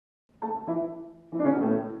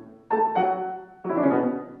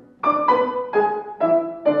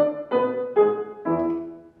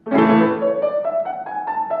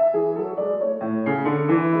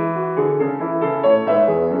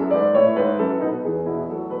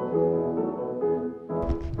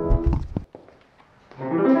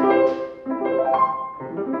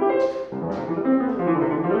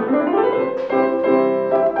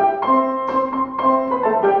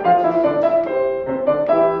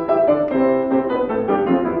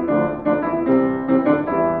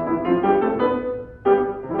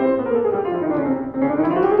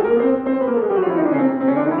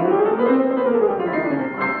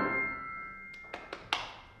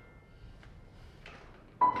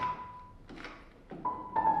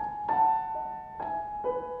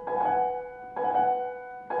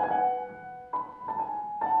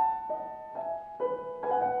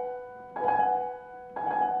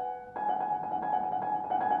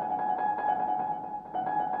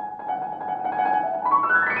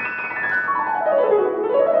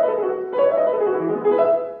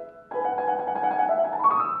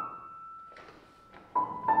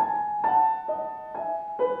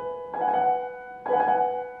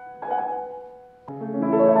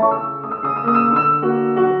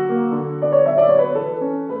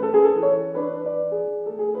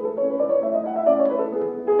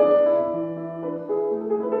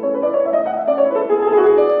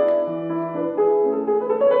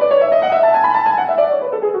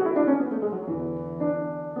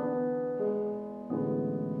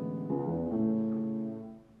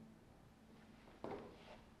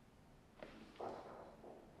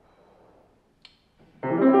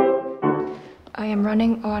I am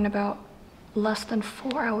running on about less than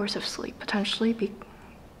 4 hours of sleep, potentially,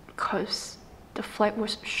 because the flight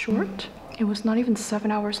was short. It was not even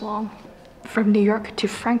 7 hours long from New York to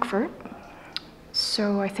Frankfurt.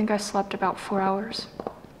 So I think I slept about 4 hours.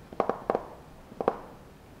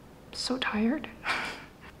 So tired.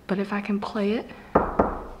 But if I can play it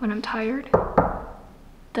when I'm tired,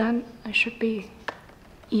 then I should be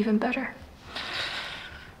even better.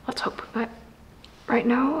 Let's hope. But right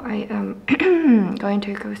now, I am going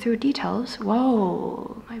to go through details.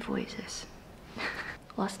 Whoa, my voice is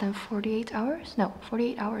less than 48 hours? No,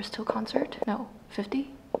 48 hours till concert. No,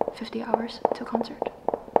 50 hours till concert.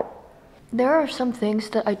 There are some things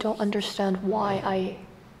that I don't understand why I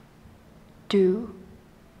do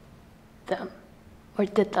them, or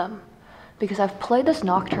did them. Because I've played this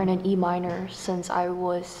Nocturne in E minor since I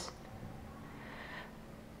was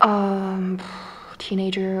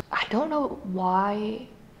teenager. I don't know why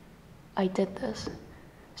I did this.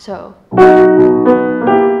 So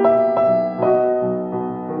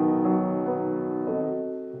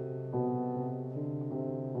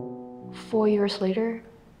four years later,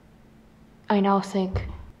 I now think,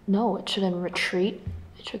 no, it shouldn't retreat.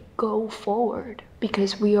 It should go forward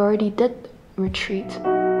because we already did retreat.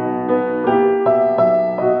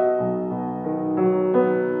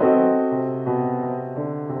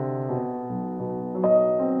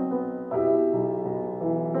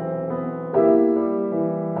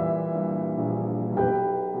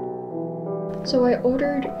 So I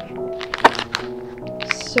ordered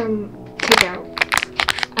some takeout,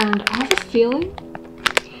 and I have a feeling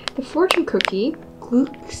the fortune cookie,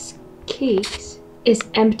 Gluck's Cakes, is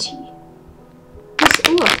empty.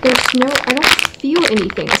 Look, there's no, I don't feel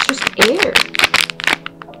anything, it's just air.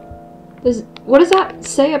 What does that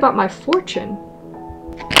say about my fortune?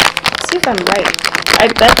 Let's see if I'm right. I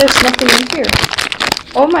bet there's nothing in here.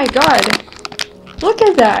 Oh my god. Look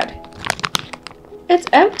at that. It's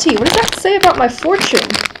empty. What does that say about my fortune?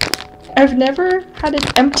 I've never had an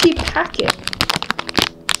empty packet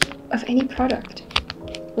of any product.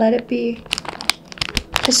 Let it be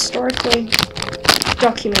historically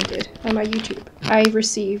documented on my YouTube. I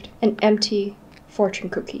received an empty fortune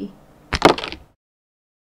cookie.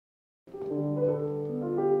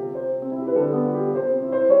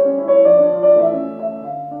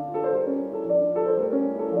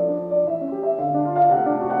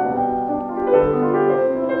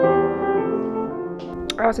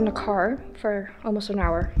 I was in the car for almost an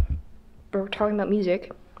hour. We were talking about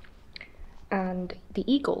music and the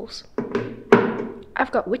Eagles.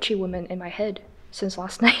 I've got Witchy Woman in my head since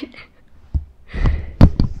last night.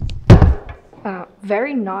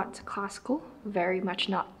 Very not classical, very much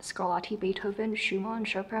not Scarlatti, Beethoven, Schumann,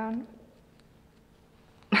 Chopin.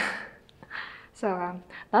 So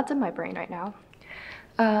that's in my brain right now.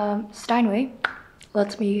 Steinway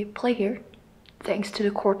lets me play here, thanks to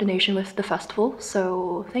the coordination with the festival,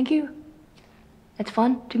 so thank you. It's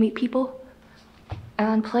fun to meet people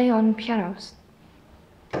and play on pianos.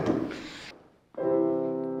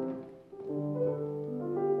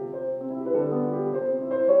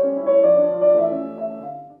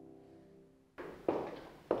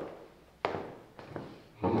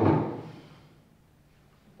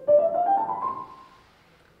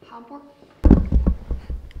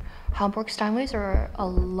 Hamburg Steinways are a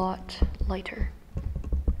lot lighter.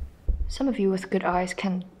 Some of you with good eyes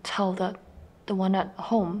can tell that the one at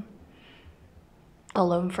home, the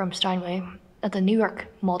loan from Steinway, at the New York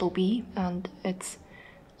Model B, and it's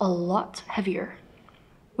a lot heavier,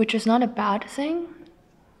 which is not a bad thing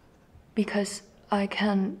because I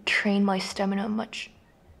can train my stamina much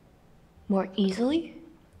more easily.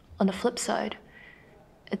 On the flip side,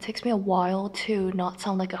 it takes me a while to not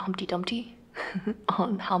sound like a Humpty Dumpty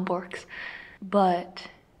on Hamburgs, but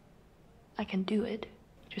I can do it.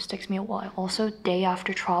 It just takes me a while. Also, day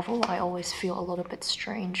after travel, I always feel a little bit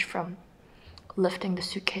strange from lifting the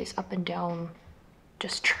suitcase up and down,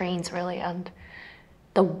 just trains really, and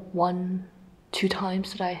the 1-2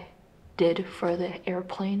 times that I did for the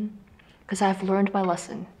airplane, because I've learned my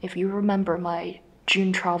lesson. If you remember my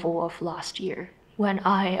June travel of last year, when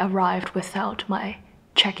I arrived without my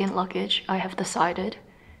check-in luggage, I have decided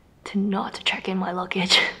to not check in my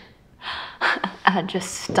luggage and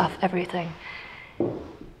just stuff everything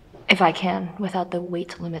if I can without the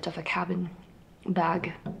weight limit of a cabin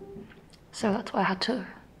bag. So that's why I had to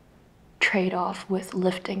trade off with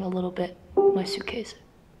lifting a little bit my suitcase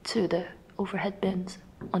to the overhead bins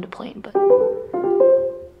on the plane, but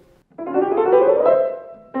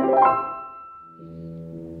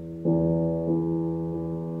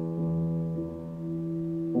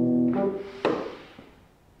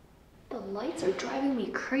the lights are driving me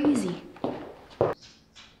crazy.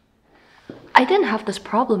 I didn't have this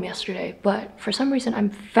problem yesterday, but for some reason I'm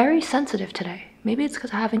very sensitive today. Maybe it's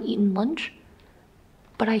because I haven't eaten lunch,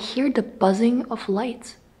 but I hear the buzzing of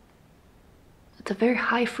lights. It's a very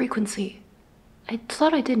high frequency. I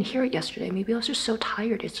thought I didn't hear it yesterday. Maybe I was just so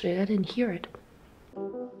tired yesterday I didn't hear it.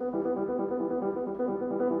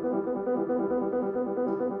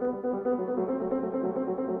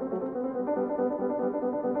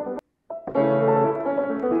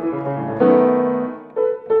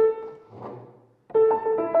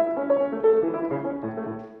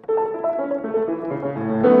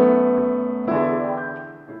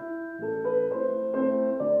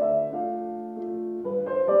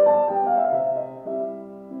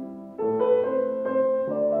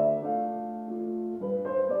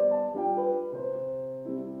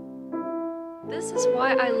 This is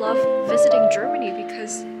why I love visiting Germany,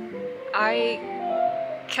 because I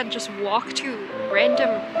can just walk to random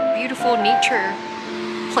beautiful nature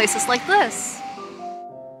places like this.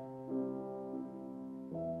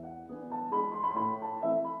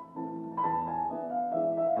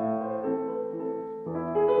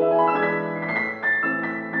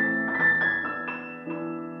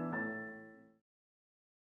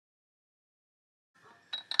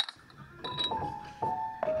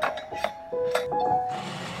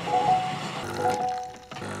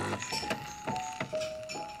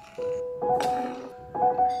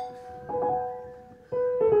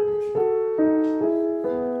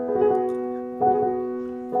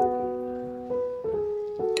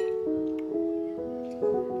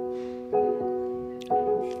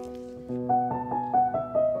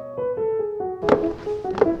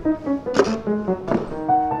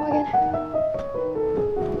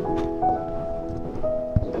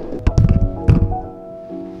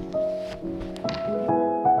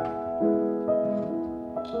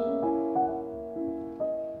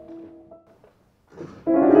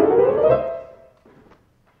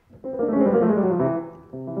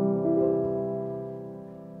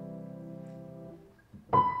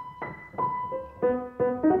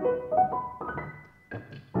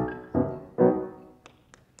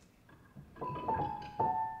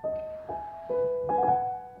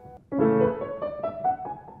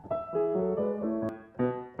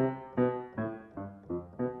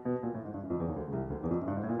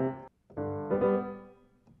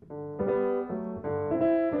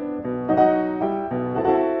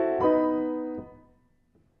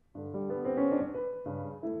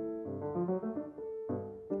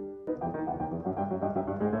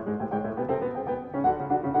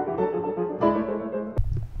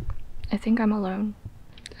 I think I'm alone.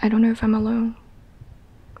 I don't know if I'm alone.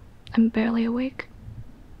 I'm barely awake.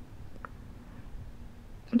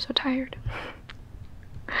 I'm so tired.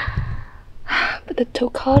 But the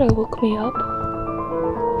toccata woke me up.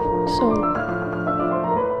 So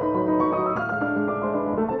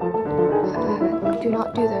do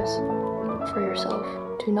not do this for yourself.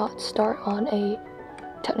 Do not start on a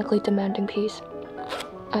technically demanding piece.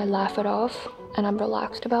 I laugh it off and I'm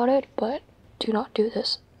relaxed about it, but do not do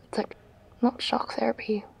this. It's like not shock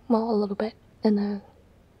therapy, well, a little bit in the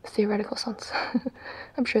theoretical sense.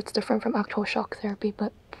 I'm sure it's different from actual shock therapy,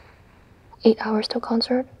 but 8 hours to a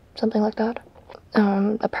concert, something like that.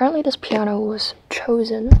 Apparently this piano was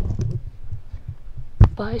chosen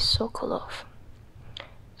by Sokolov,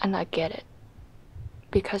 and I get it,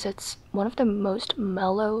 because it's one of the most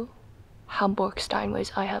mellow Hamburg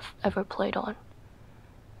Steinways I have ever played on.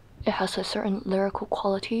 It has a certain lyrical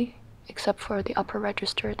quality, except for the upper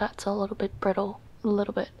register that's a little bit brittle, a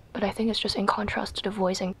little bit, but I think it's just in contrast to the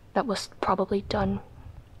voicing that was probably done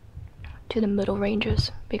to the middle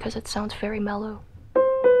ranges, because it sounds very mellow.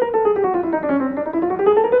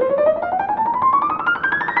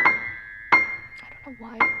 I don't know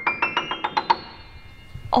why.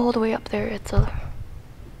 All the way up there, it's a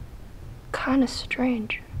kind of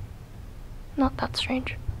strange. Not that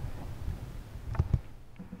strange.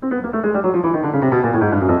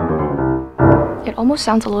 It almost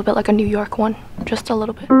sounds a little bit like a New York one, just a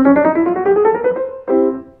little bit.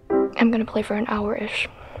 I'm gonna play for an hour-ish,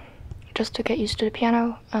 just to get used to the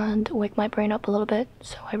piano and wake my brain up a little bit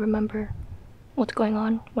so I remember what's going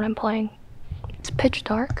on when I'm playing. It's pitch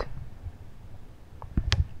dark.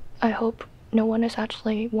 I hope no one is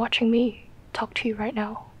actually watching me talk to you right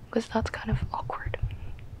now, because that's kind of awkward.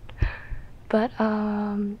 But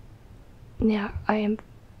yeah, I am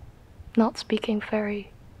not speaking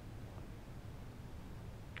very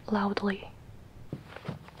loudly.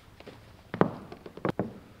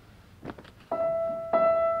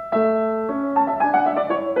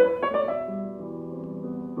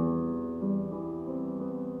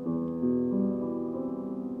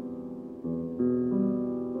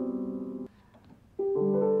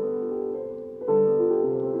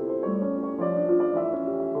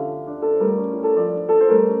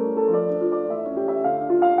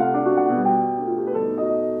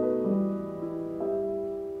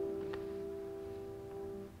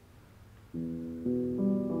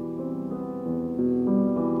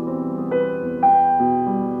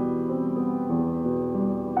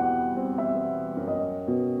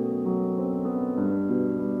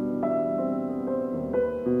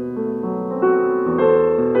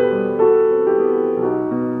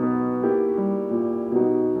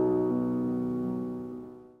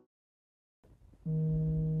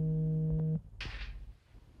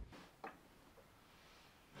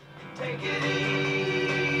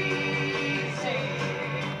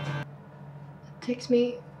 It takes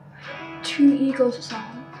me 2 ego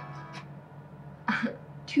songs.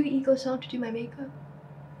 2 ego songs to do my makeup.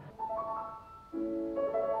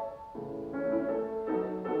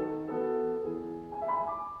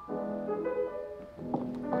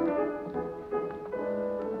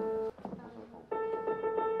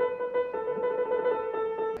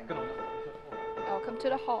 Welcome to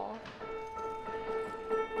the hall.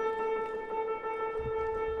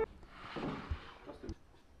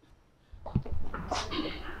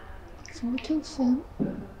 Photo film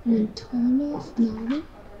Antonov open.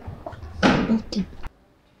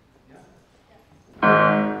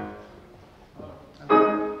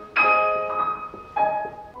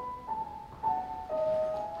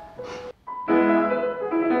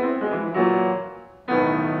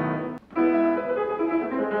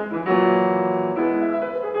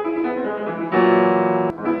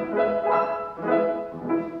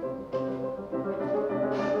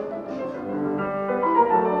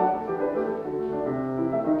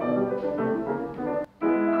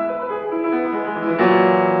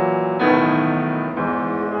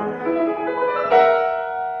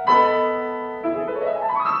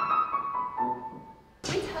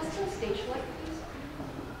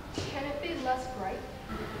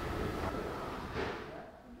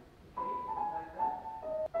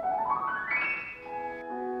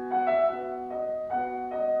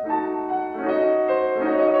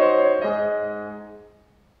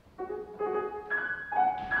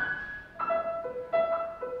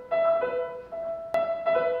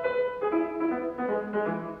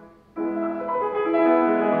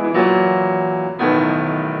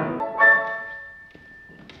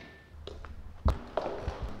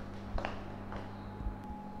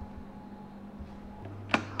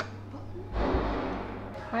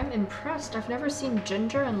 I'm impressed. I've never seen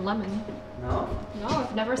ginger and lemon. No? No,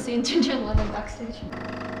 I've never seen ginger and lemon backstage.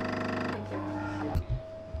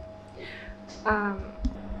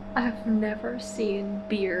 I've never seen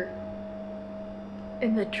beer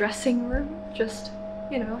in the dressing room. Just,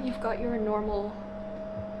 you know, you've got your normal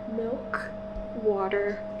milk,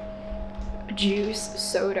 water, juice,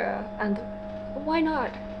 soda, and why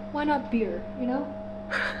not? Why not beer, you know?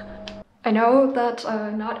 I know that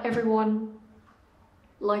not everyone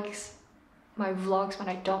likes my vlogs when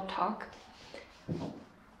I don't talk.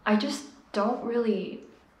 I just don't really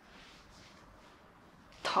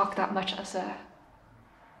talk that much as a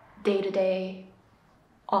day-to-day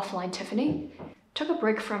offline Tiffany. Took a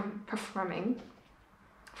break from performing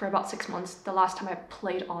for about 6 months. The last time I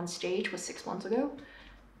played on stage was 6 months ago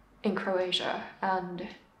in Croatia, and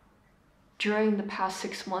during the past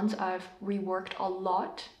 6 months I've reworked a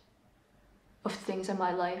lot of things in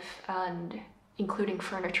my life, and including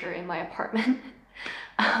furniture in my apartment.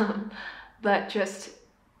 But just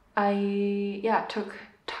I took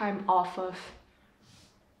time off of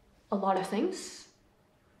a lot of things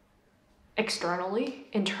externally.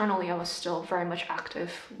 Internally I was still very much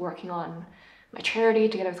active, working on my charity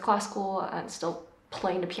together with classical, and still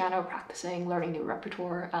playing the piano, practicing, learning new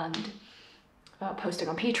repertoire, and posting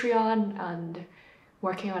on Patreon, and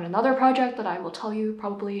working on another project that I will tell you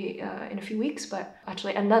probably in a few weeks, but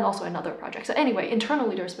actually, and then also another project. So anyway,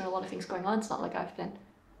 internally there's been a lot of things going on. It's not like I've been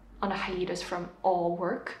on a hiatus from all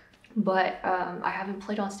work, but I haven't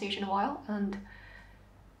played on stage in a while, and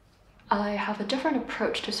I have a different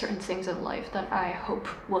approach to certain things in life that I hope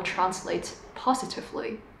will translate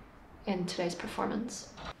positively in today's performance.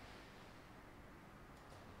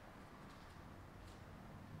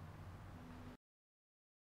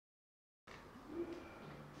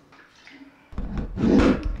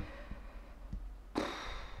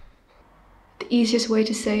 The easiest way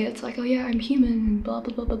to say it's like, oh yeah, I'm human and blah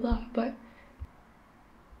blah blah blah blah, but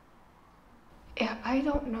yeah, I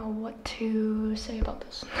don't know what to say about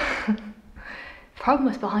this. Problem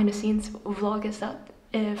with behind the scenes vlog is that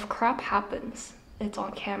if crap happens, it's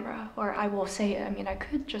on camera, or I will say it. I mean, I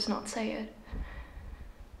could just not say it.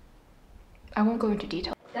 I won't go into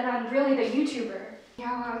detail. Then I'm really the YouTuber.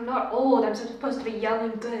 Yeah, I'm not old, I'm supposed to be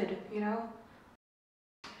young and good, you know?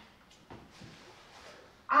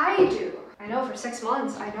 I do. I know, for 6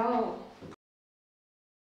 months, I know.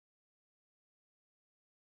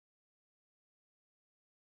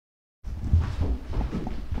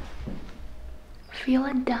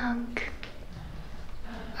 Feeling dunk.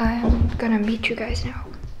 I'm gonna meet you guys now.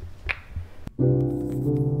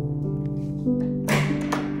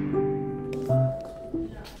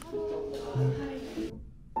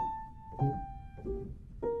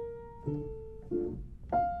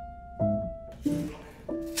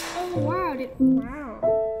 Oh wow, wow.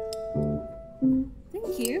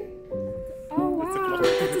 Thank you. Oh wow,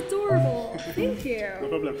 that's adorable. Thank you. No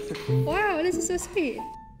problem. Wow, this is so sweet.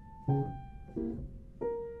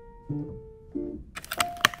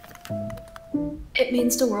 It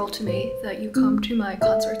means the world to me that you come to my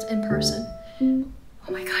concerts in person.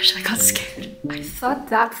 Oh my gosh, I got scared. I thought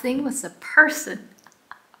that thing was a person.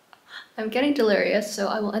 I'm getting delirious, so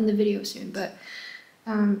I will end the video soon, but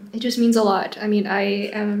it just means a lot. I mean, I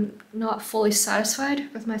am not fully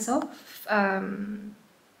satisfied with myself,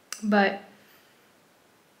 but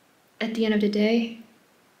at the end of the day,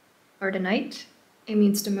 or the night, it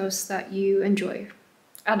means the most that you enjoy.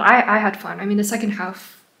 And I had fun. I mean, the second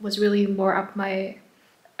half was really more up my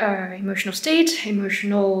emotional state,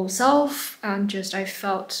 emotional self, and just I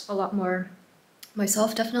felt a lot more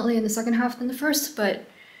myself definitely in the second half than the first, but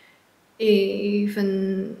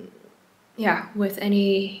even, yeah, with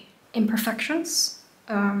any imperfections,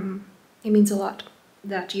 it means a lot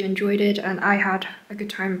that you enjoyed it, and I had a good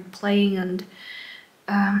time playing, and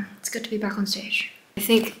it's good to be back on stage. I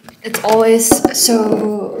think it's always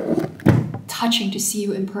so touching to see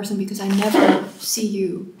you in person, because I never see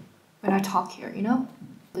you when I talk here, you know?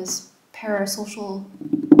 This parasocial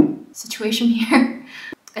situation here.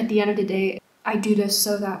 At the end of the day, I do this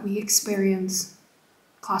so that we experience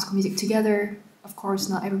classical music together. Of course,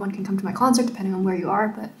 not everyone can come to my concert depending on where you are,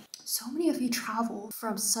 but so many of you travel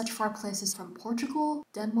from such far places, from Portugal,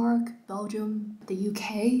 Denmark, Belgium, the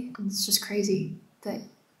UK. And it's just crazy that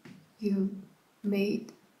you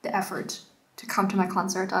made the effort to come to my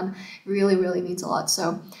concert, and really, really means a lot.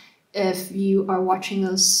 So if you are watching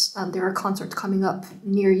this and there are concerts coming up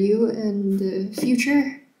near you in the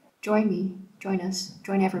future, join me, join us,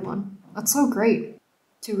 join everyone. That's so great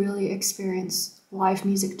to really experience live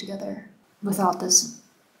music together without this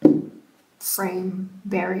frame,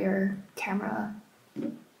 barrier, camera,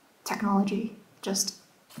 technology, just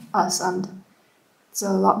us, and it's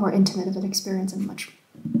a lot more intimate of an experience and much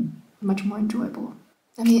more enjoyable.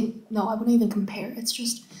 I mean, no, I wouldn't even compare. It's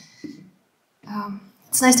just,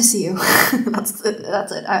 it's nice to see you. That's it.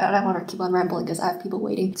 I don't want to keep on rambling because I have people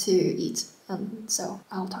waiting to eat. So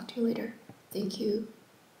I'll talk to you later. Thank you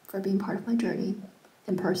for being part of my journey,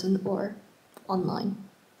 in person or online.